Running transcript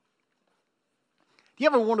You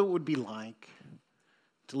ever wonder what it would be like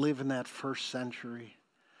to live in that first century?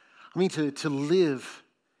 I mean, to live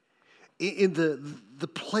in the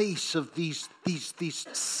place of these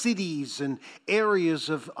cities and areas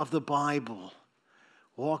of the Bible.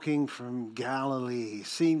 Walking from Galilee,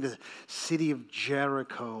 seeing the city of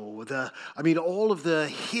Jericho, all of the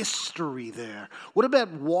history there. What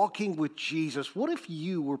about walking with Jesus? What if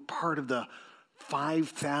you were part of the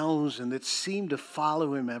 5,000 that seemed to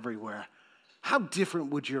follow him everywhere? How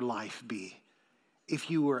different would your life be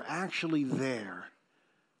if you were actually there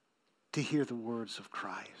to hear the words of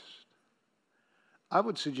Christ? I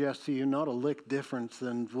would suggest to you not a lick different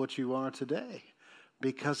than what you are today,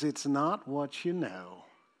 because it's not what you know.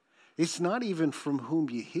 It's not even from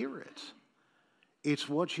whom you hear it. It's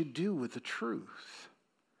what you do with the truth.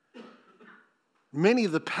 Many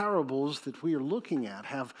of the parables that we are looking at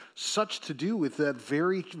have such to do with that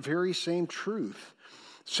very, very same truth.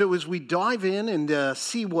 So as we dive in and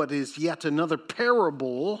see what is yet another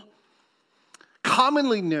parable,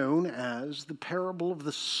 commonly known as the parable of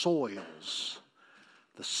the soils.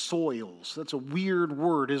 The soils. That's a weird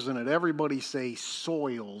word, isn't it? Everybody say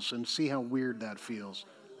soils and see how weird that feels.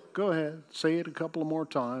 Go ahead, say it a couple of more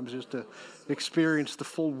times just to experience the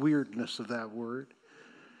full weirdness of that word.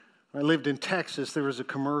 I lived in Texas. There was a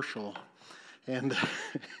commercial, and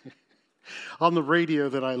on the radio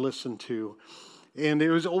that I listened to, and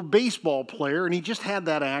there was an old baseball player, and he just had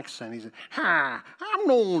that accent. He said, "Hi, I'm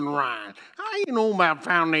Nolan Ryan. I know about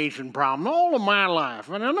foundation problems all of my life,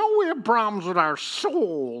 and I know we have problems with our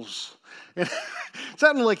souls." And it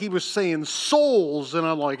sounded like he was saying souls, and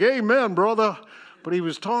I'm like, "Amen, brother." But he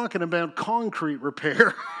was talking about concrete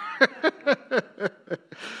repair.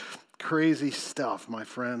 Crazy stuff, my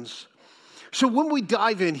friends. So when we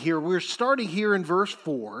dive in here, we're starting here in verse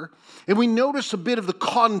 4, and we notice a bit of the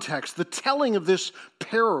context. The telling of this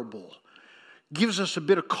parable gives us a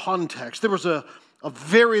bit of context. There was a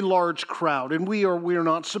very large crowd, and we are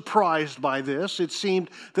not surprised by this. It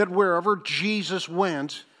seemed that wherever Jesus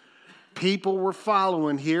went, people were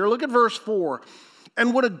following here. Look at verse 4.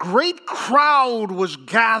 And when a great crowd was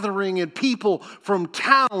gathering and people from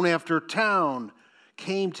town after town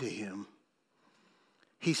came to him,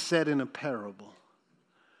 he said in a parable.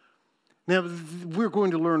 Now, we're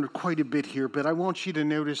going to learn quite a bit here, but I want you to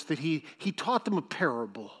notice that he taught them a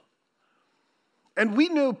parable. And we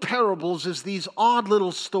know parables as these odd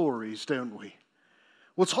little stories, don't we?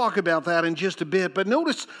 We'll talk about that in just a bit, but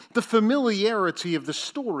notice the familiarity of the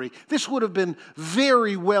story. This would have been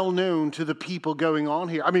very well known to the people going on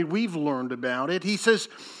here. I mean, we've learned about it. He says,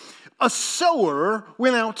 a sower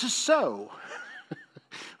went out to sow.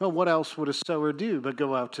 Well, what else would a sower do but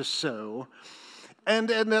go out to sow? And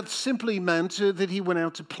that simply meant that he went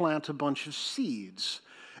out to plant a bunch of seeds.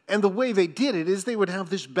 And the way they did it is they would have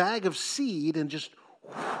this bag of seed and just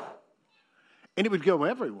and it would go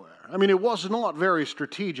everywhere. I mean, it was not very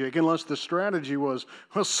strategic unless the strategy was,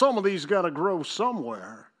 well, some of these got to grow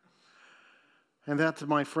somewhere. And that,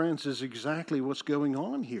 my friends, is exactly what's going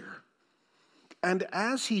on here. And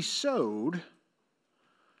as he sowed,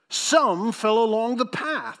 some fell along the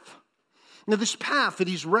path. Now, this path that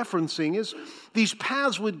he's referencing is, these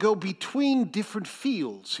paths would go between different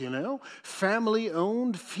fields,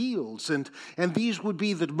 family-owned fields. And these would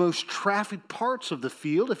be the most trafficked parts of the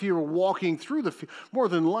field. If you were walking through the field, more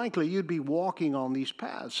than likely you'd be walking on these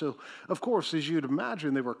paths. So, of course, as you'd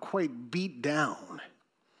imagine, they were quite beat down.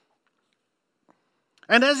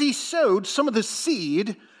 And as he sowed, some of the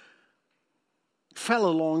seed fell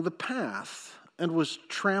along the path and was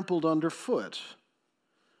trampled underfoot.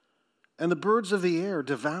 And the birds of the air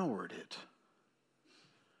devoured it.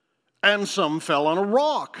 And some fell on a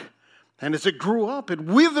rock. And as it grew up, it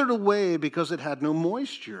withered away because it had no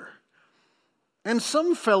moisture. And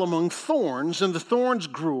some fell among thorns, and the thorns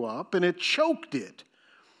grew up, and it choked it.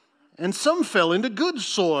 And some fell into good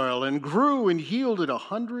soil, and grew and yielded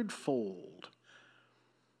 100-fold.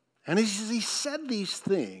 And as he said these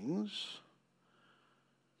things,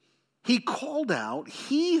 he called out,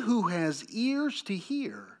 "He who has ears to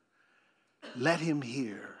hear, let him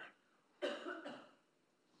hear."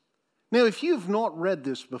 Now, if you've not read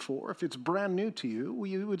this before, if it's brand new to you,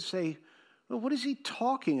 you would say, well, what is he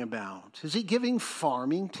talking about? Is he giving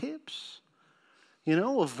farming tips?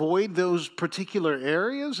 Avoid those particular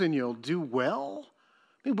areas and you'll do well?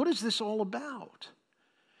 I mean, what is this all about?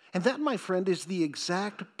 And that, my friend, is the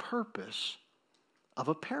exact purpose of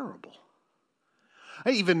a parable.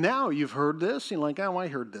 Even now you've heard this, you're like, oh, I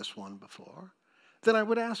heard this one before. Then I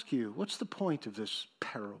would ask you, what's the point of this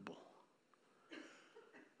parable?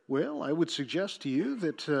 Well, I would suggest to you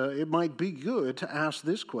that it might be good to ask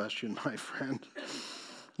this question, my friend.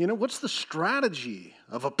 What's the strategy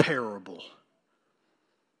of a parable?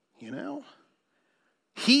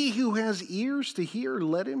 He who has ears to hear,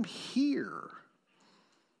 let him hear.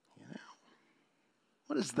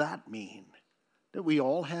 What does that mean? That we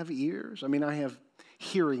all have ears? I have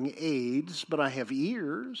hearing aids, but I have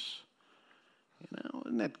ears.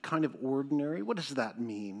 Isn't that kind of ordinary? What does that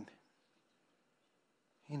mean?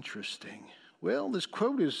 Interesting. Well, this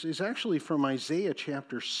quote is actually from Isaiah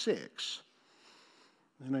chapter 6.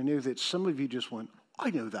 And I know that some of you just went,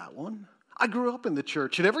 I know that one. I grew up in the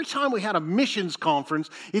church, and every time we had a missions conference,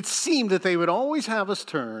 it seemed that they would always have us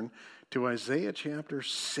turn to Isaiah chapter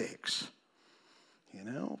 6.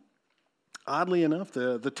 Oddly enough,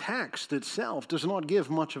 the text itself does not give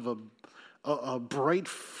much of a bright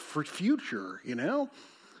future,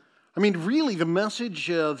 really, the message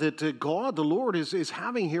that God, the Lord, is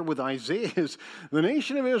having here with Isaiah is the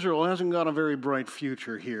nation of Israel hasn't got a very bright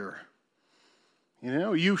future here.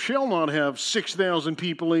 You shall not have 6,000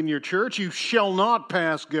 people in your church. You shall not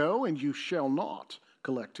pass go, and you shall not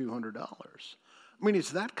collect $200.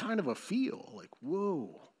 It's that kind of a feel, like,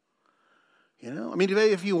 whoa.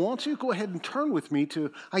 If you want to, go ahead and turn with me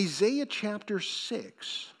to Isaiah chapter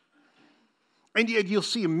 6. And yet you'll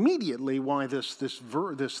see immediately why this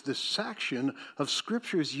section of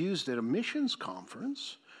Scripture is used at a missions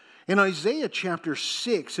conference. In Isaiah chapter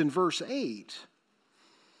 6 in verse 8,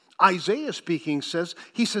 Isaiah speaking says,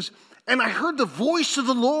 and I heard the voice of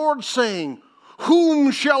the Lord saying,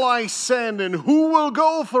 whom shall I send and who will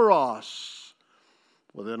go for us?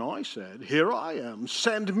 Well, then I said, here I am,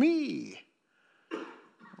 send me.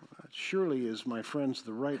 That surely is, my friends,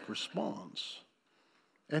 the right response.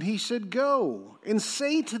 And he said, go and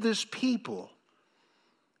say to this people,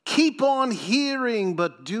 keep on hearing,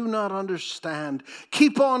 but do not understand.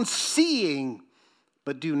 Keep on seeing,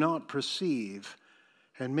 but do not perceive.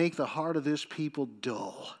 And make the heart of this people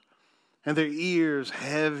dull, and their ears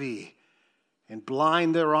heavy, and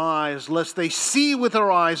blind their eyes, lest they see with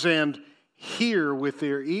their eyes and hear with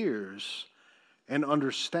their ears, and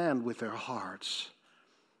understand with their hearts,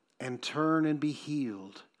 and turn and be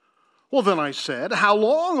healed. Well, then I said, how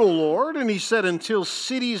long, O Lord? And he said, until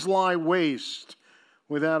cities lie waste,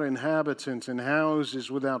 without inhabitants, and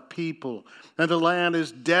houses without people, and the land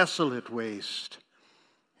is desolate waste.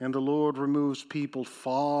 And the Lord removes people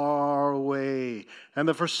far away, and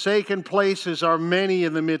the forsaken places are many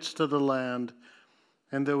in the midst of the land.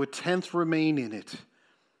 And though a tenth remain in it,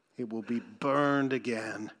 it will be burned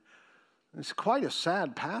again. It's quite a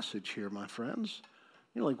sad passage here, my friends.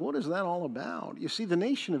 What is that all about? You see, the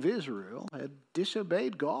nation of Israel had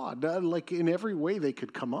disobeyed God, in every way they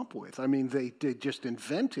could come up with. They just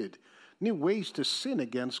invented new ways to sin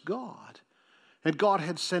against God. And God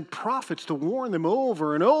had sent prophets to warn them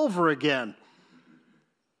over and over again.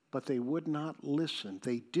 But they would not listen.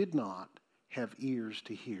 They did not have ears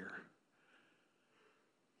to hear.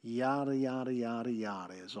 Yada, yada, yada,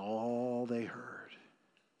 yada is all they heard.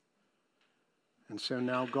 And so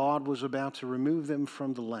now God was about to remove them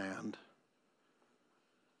from the land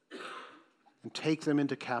and take them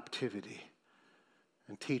into captivity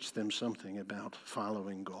and teach them something about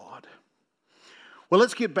following God. Well,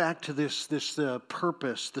 let's get back to this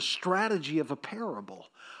purpose, the strategy of a parable.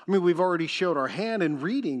 We've already showed our hand in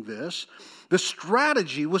reading this. The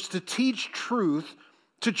strategy was to teach truth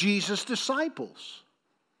to Jesus' disciples.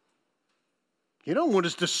 When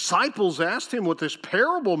his disciples asked him what this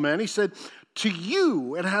parable meant, he said, to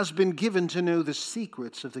you it has been given to know the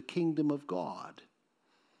secrets of the kingdom of God.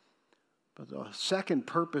 But the second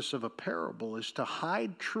purpose of a parable is to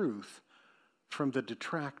hide truth from the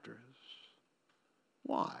detractors.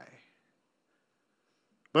 Why?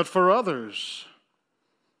 But for others,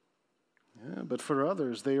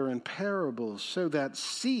 they are in parables, so that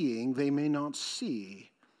seeing they may not see,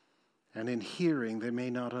 and in hearing they may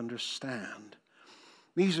not understand.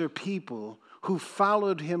 These are people who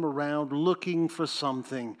followed him around looking for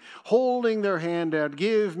something, holding their hand out,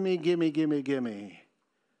 give me, gimme, gimme, gimme.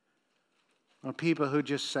 Or people who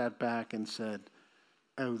just sat back and said,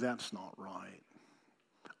 oh, that's not right.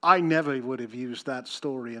 I never would have used that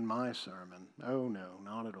story in my sermon. Oh, no,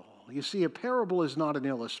 not at all. You see, a parable is not an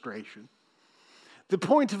illustration. The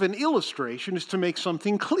point of an illustration is to make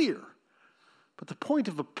something clear. But the point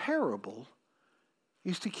of a parable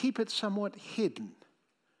is to keep it somewhat hidden.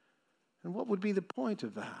 And what would be the point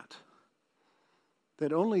of that?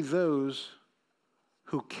 That only those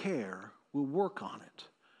who care will work on it.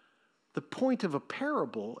 The point of a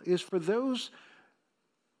parable is for those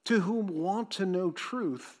to whom want to know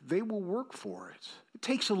truth, they will work for it. It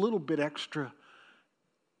takes a little bit extra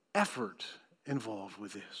effort involved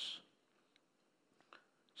with this.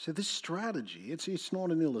 So this strategy, it's not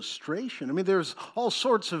an illustration. I mean, there's all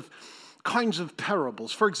sorts of kinds of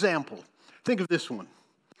parables. For example, think of this one.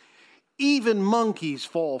 Even monkeys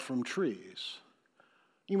fall from trees.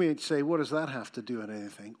 You may say, what does that have to do with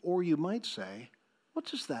anything? Or you might say, what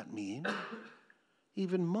does that mean?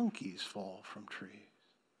 Even monkeys fall from trees.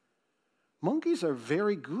 Monkeys are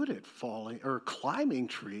very good at falling or climbing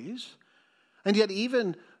trees. And yet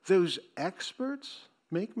even those experts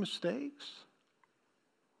make mistakes.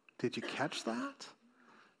 Did you catch that?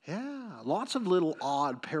 Yeah, lots of little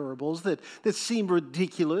odd parables that seem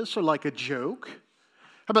ridiculous or like a joke.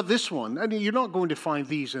 How about this one? I mean, you're not going to find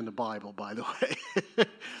these in the Bible, by the way. How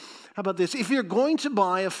about this? If you're going to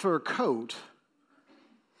buy a fur coat,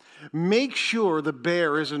 make sure the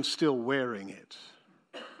bear isn't still wearing it.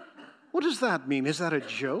 What does that mean? Is that a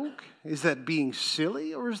joke? Is that being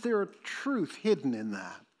silly? Or is there a truth hidden in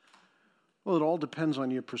that? Well, it all depends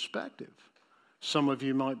on your perspective. Some of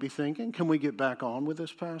you might be thinking, can we get back on with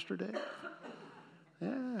this, Pastor Dave?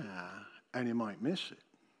 Yeah, and you might miss it.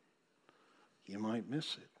 You might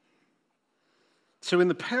miss it. So in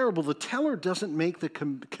the parable, the teller doesn't make the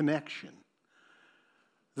connection.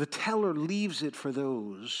 The teller leaves it for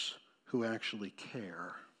those who actually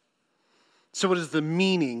care. So what is the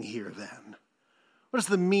meaning here then? What is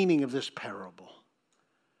the meaning of this parable?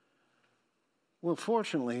 Well,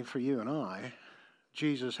 fortunately for you and I,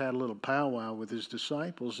 Jesus had a little powwow with his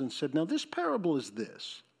disciples and said, now this parable is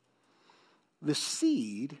this. The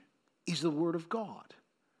seed is the word of God.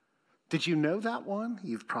 Did you know that one?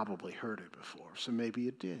 You've probably heard it before, so maybe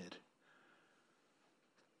you did.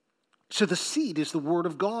 So the seed is the word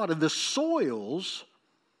of God, and the soils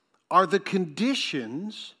are the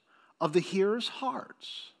conditions of the hearers'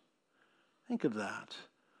 hearts. Think of that.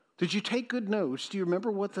 Did you take good notes? Do you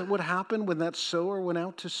remember what happened when that sower went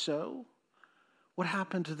out to sow? What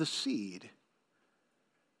happened to the seed?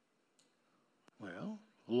 Well,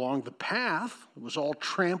 along the path, it was all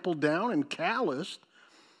trampled down and calloused.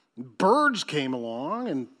 Birds came along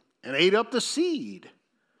and ate up the seed.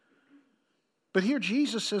 But here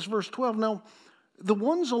Jesus says, verse 12, now the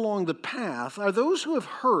ones along the path are those who have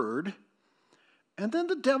heard, and then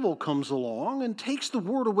the devil comes along and takes the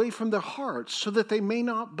word away from their hearts so that they may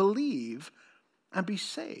not believe and be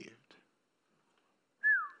saved.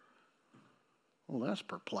 Well, that's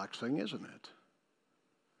perplexing, isn't it?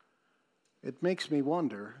 It makes me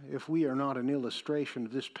wonder if we are not an illustration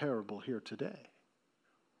of this parable here today.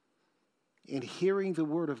 In hearing the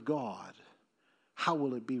word of God, how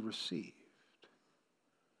will it be received?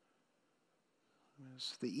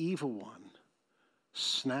 It's the evil one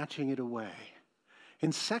snatching it away.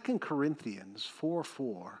 In 2 Corinthians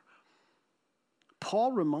 4:4,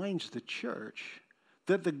 Paul reminds the church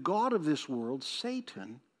that the god of this world,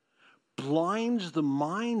 Satan, blinds the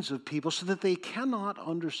minds of people so that they cannot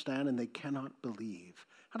understand and they cannot believe.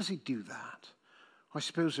 How does he do that? I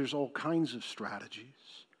suppose there's all kinds of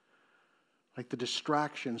strategies, like the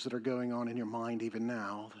distractions that are going on in your mind even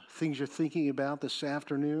now, things you're thinking about this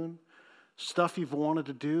afternoon, stuff you've wanted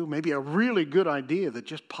to do, maybe a really good idea that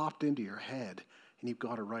just popped into your head and you've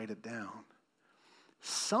got to write it down.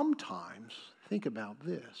 Sometimes, think about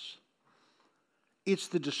this, it's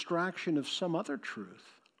the distraction of some other truth.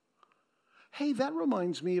 Hey, that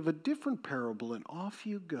reminds me of a different parable, and off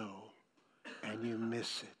you go, and you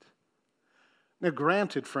miss it. Now,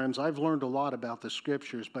 granted, friends, I've learned a lot about the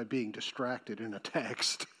scriptures by being distracted in a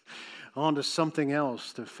text onto something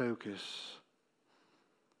else to focus.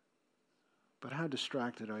 But how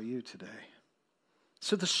distracted are you today?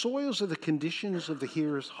 So the soils are the conditions of the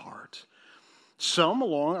hearer's heart. Some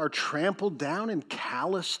along are trampled down and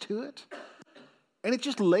callous to it, and it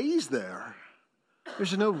just lays there.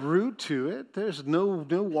 There's no root to it. There's no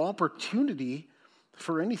opportunity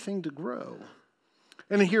for anything to grow.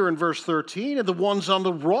 And here in verse 13, and the ones on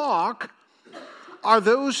the rock are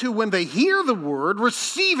those who, when they hear the word,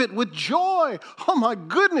 receive it with joy. Oh my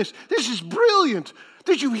goodness, this is brilliant.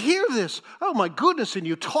 Did you hear this? Oh my goodness. And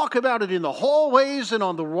you talk about it in the hallways and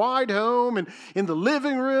on the ride home and in the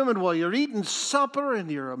living room and while you're eating supper,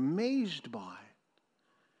 and you're amazed by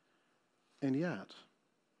it. And yet,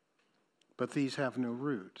 but these have no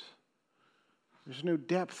root. There's no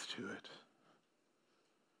depth to it.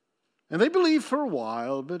 And they believe for a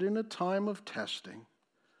while, but in a time of testing,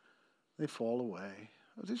 they fall away.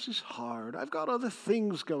 Oh, this is hard. I've got other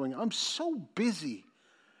things going on. I'm so busy.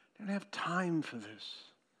 I don't have time for this.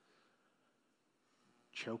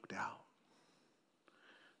 Choked out.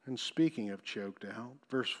 And speaking of choked out,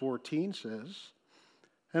 verse 14 says,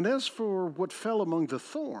 and as for what fell among the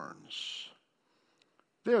thorns,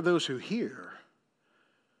 they are those who hear,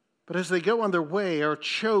 but as they go on their way are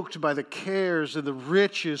choked by the cares and the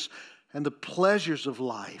riches and the pleasures of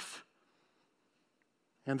life,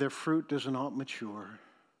 and their fruit does not mature.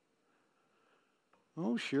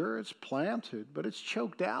 Oh, sure, it's planted, but it's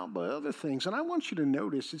choked out by other things. And I want you to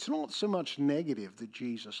notice it's not so much negative that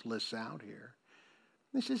Jesus lists out here.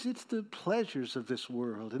 He says it's the pleasures of this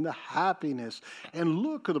world and the happiness. And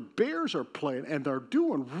look, the bears are playing, and they're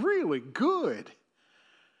doing really good.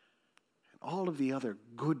 And all of the other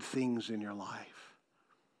good things in your life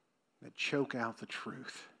that choke out the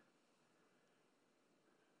truth.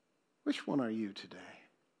 Which one are you today?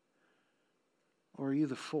 Or are you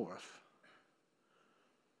the fourth?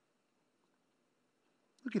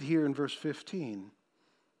 Look at here in verse 15.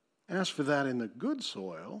 As for that in the good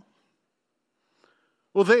soil,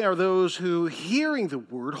 well, they are those who, hearing the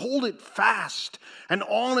word, hold it fast and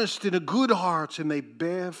honest in a good heart, and they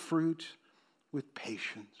bear fruit with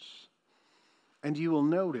patience. And you will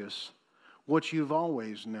notice what you've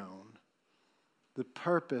always known. The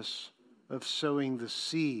purpose of sowing the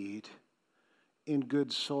seed in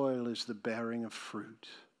good soil is the bearing of fruit.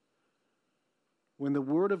 When the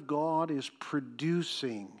Word of God is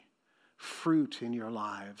producing fruit in your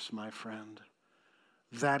lives, my friend,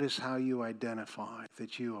 that is how you identify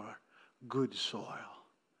that you are good soil.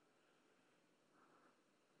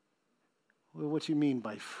 Well, what do you mean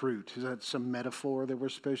by fruit? Is that some metaphor that we're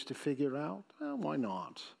supposed to figure out? Well, why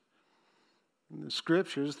not? In the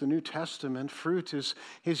Scriptures, the New Testament, fruit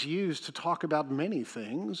is used to talk about many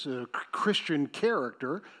things. Christian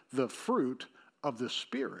character, the fruit of the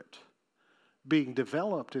Spirit, being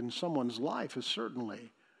developed in someone's life is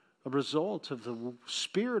certainly a result of the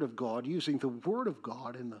Spirit of God using the Word of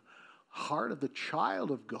God in the heart of the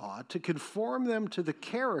child of God to conform them to the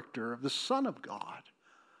character of the Son of God,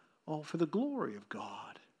 all for the glory of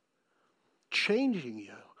God, changing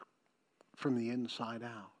you from the inside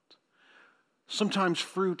out. Sometimes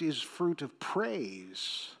fruit is fruit of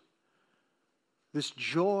praise, this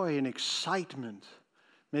joy and excitement.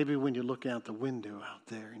 Maybe when you look out the window out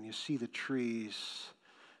there and you see the trees,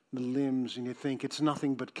 the limbs, and you think it's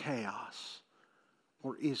nothing but chaos.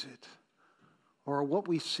 Or is it? Or are what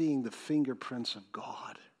we seeing the fingerprints of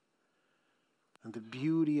God and the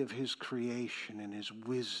beauty of His creation and His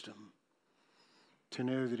wisdom to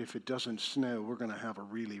know that if it doesn't snow, we're going to have a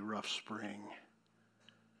really rough spring.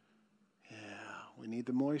 Yeah, we need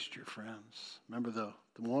the moisture, friends. Remember the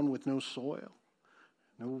one with no soil,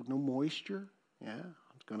 no moisture? Yeah.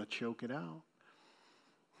 Going to choke it out.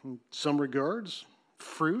 In some regards,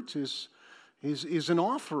 fruit is an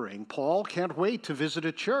offering. Paul can't wait to visit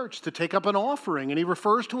a church to take up an offering, and he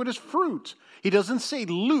refers to it as fruit. He doesn't say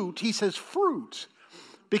loot, he says fruit,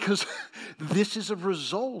 because this is a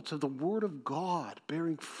result of the Word of God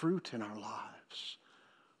bearing fruit in our lives.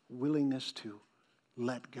 Willingness to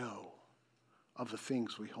let go of the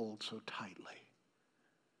things we hold so tightly.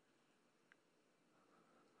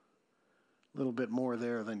 A little bit more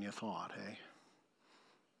there than you thought, hey?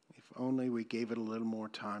 If only we gave it a little more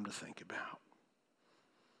time to think about.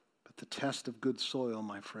 But the test of good soil,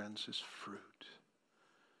 my friends, is fruit.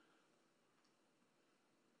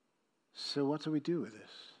 So what do we do with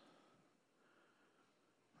this?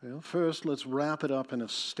 Well, first, let's wrap it up in a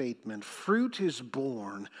statement. Fruit is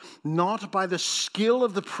born not by the skill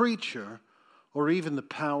of the preacher or even the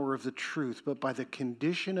power of the truth, but by the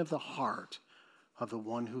condition of the heart of the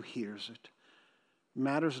one who hears it.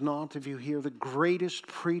 Matters not if you hear the greatest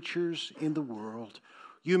preachers in the world.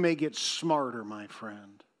 You may get smarter, my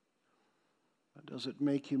friend. But does it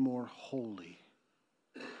make you more holy?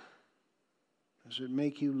 Does it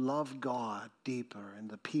make you love God deeper and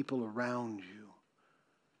the people around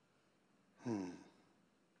you?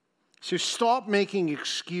 So stop making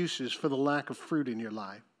excuses for the lack of fruit in your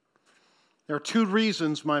life. There are two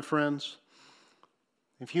reasons, my friends.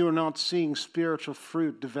 If you are not seeing spiritual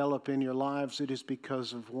fruit develop in your lives, it is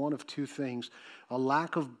because of one of two things: a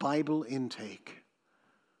lack of Bible intake.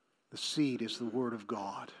 The seed is the Word of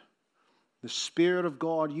God. The Spirit of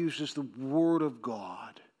God uses the Word of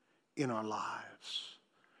God in our lives.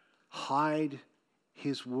 Hide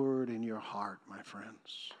His Word in your heart, my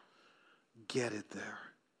friends. Get it there.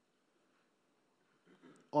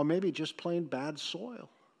 Or maybe just plain bad soil.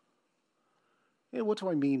 What do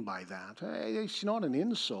I mean by that? It's not an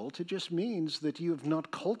insult. It just means that you have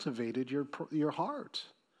not cultivated your heart.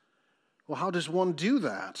 Well, how does one do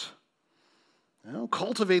that?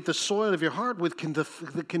 Cultivate the soil of your heart with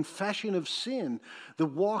the confession of sin, the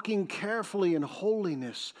walking carefully in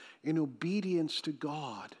holiness, in obedience to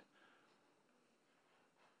God.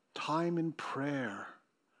 Time in prayer,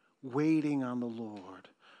 waiting on the Lord,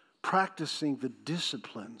 practicing the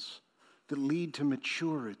disciplines that lead to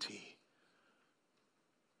maturity.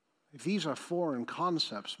 If these are foreign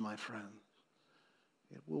concepts, my friend,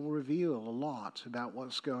 it will reveal a lot about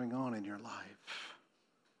what's going on in your life.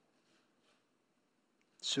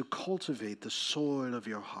 So cultivate the soil of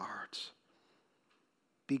your heart.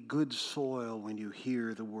 Be good soil when you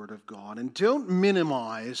hear the word of God. And don't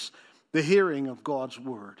minimize the hearing of God's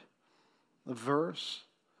word. A verse,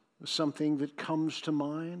 something that comes to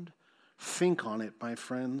mind, think on it, my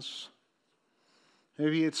friends.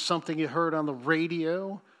 Maybe it's something you heard on the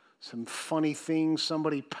radio, some funny things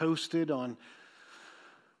somebody posted on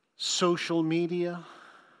social media.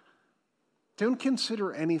 Don't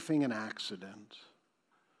consider anything an accident.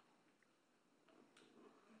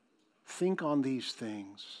 Think on these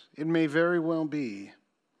things. It may very well be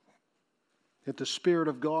that the Spirit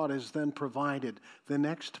of God has then provided the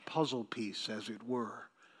next puzzle piece, as it were,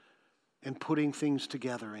 in putting things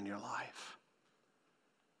together in your life.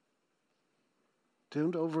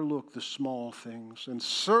 Don't overlook the small things, and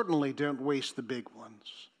certainly don't waste the big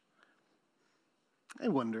ones. I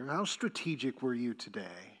wonder, how strategic were you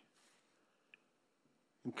today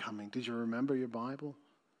in coming? Did you remember your Bible?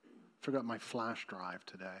 I forgot my flash drive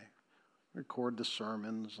today. I record the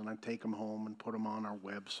sermons, and I take them home and put them on our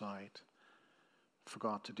website.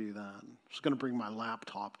 Forgot to do that. I was going to bring my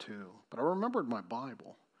laptop too, but I remembered my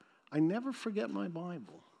Bible. I never forget my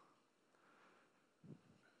Bible.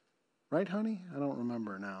 Right, honey? I don't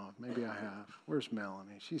remember now. Maybe I have. Where's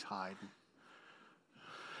Melanie? She's hiding.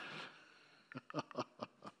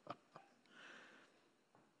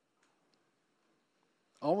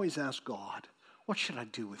 Always ask God, what should I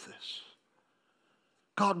do with this?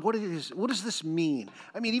 God, what does this mean?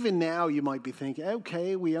 I mean, even now you might be thinking,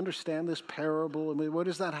 okay, we understand this parable. I mean, what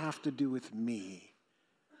does that have to do with me?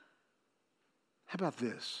 How about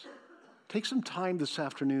this? Take some time this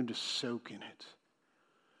afternoon to soak in it,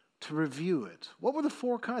 to review it. What were the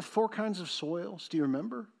four kinds of soils? Do you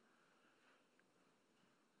remember?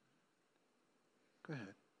 Go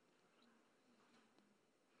ahead.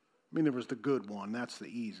 I mean, there was the good one. That's the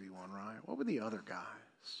easy one, right? What were the other guys?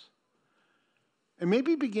 And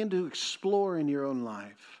maybe begin to explore in your own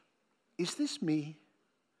life. Is this me?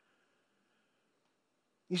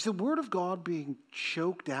 Is the Word of God being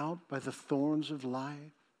choked out by the thorns of life?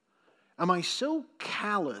 Am I so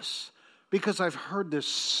callous because I've heard this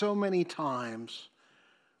so many times,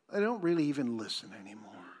 I don't really even listen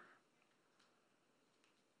anymore?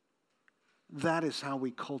 That is how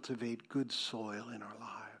we cultivate good soil in our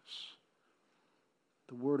lives.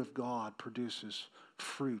 The Word of God produces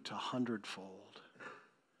fruit 100-fold.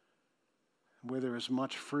 Where there is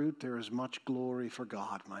much fruit, there is much glory for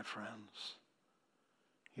God, my friends.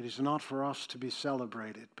 It is not for us to be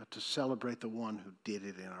celebrated, but to celebrate the one who did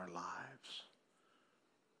it in our lives.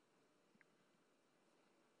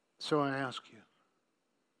 So I ask you,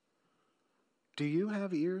 do you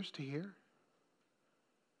have ears to hear?